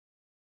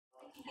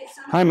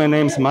Hi, my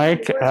name's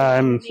Mike.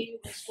 I'm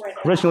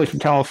originally from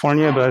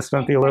California, but I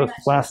spent the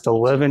last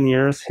 11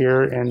 years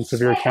here in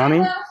Sevier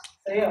County.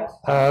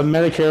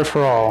 Medicare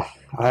for all.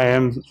 I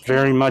am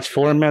very much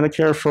for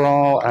Medicare for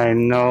all. I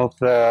know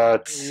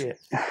that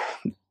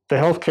the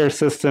healthcare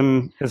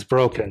system is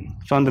broken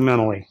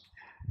fundamentally.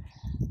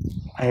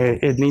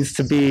 It needs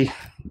to be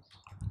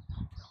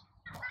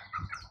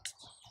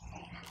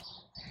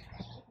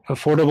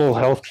affordable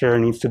healthcare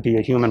needs to be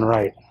a human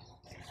right.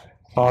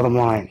 Bottom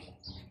line.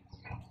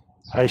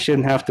 I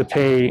shouldn't have to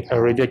pay a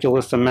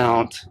ridiculous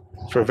amount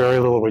for very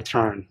little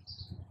return.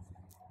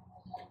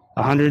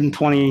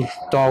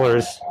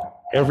 $120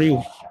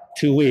 every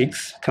 2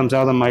 weeks comes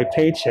out of my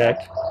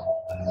paycheck,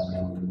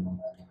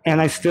 and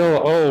I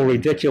still owe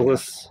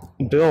ridiculous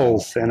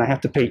bills, and I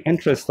have to pay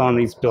interest on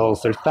these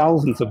bills. They're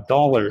thousands of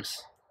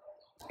dollars.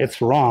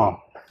 It's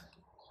wrong.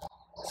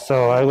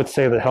 So I would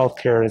say that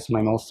healthcare is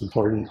my most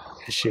important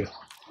issue.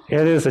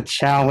 It is a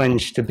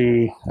challenge to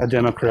be a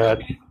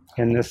Democrat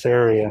in this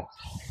area.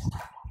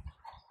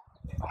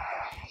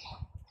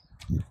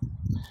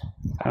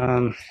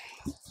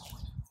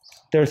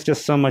 There's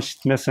just so much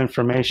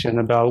misinformation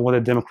about what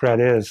a Democrat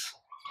is.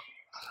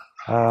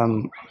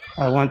 I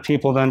want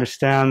people to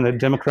understand that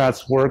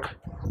Democrats work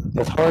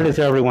as hard as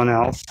everyone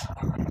else,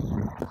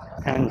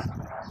 and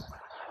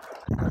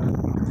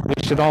we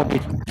should all be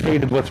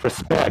treated with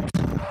respect.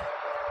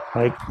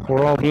 Like,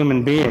 we're all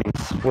human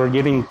beings. We're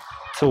getting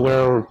to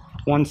where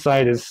one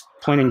side is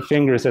pointing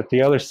fingers at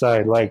the other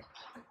side, like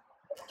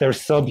they're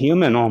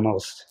subhuman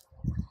almost.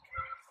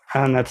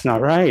 And that's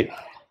not right.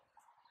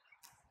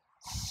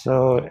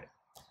 So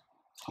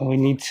we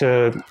need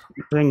to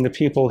bring the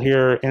people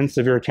here in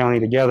Sevier County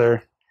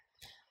together.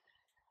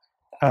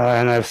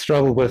 And I've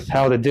struggled with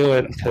how to do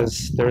it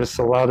because there's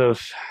a lot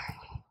of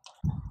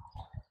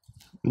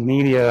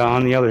media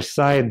on the other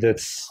side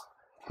that's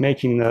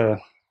making the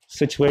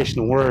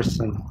situation worse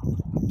and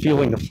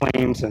fueling the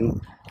flames and,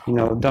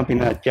 dumping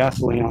that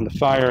gasoline on the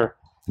fire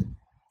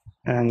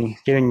and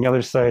getting the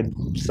other side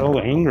so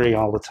angry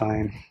all the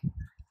time.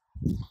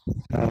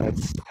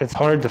 It's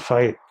hard to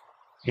fight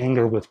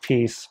anger with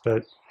peace,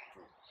 but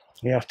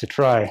we have to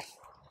try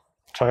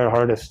our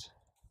hardest.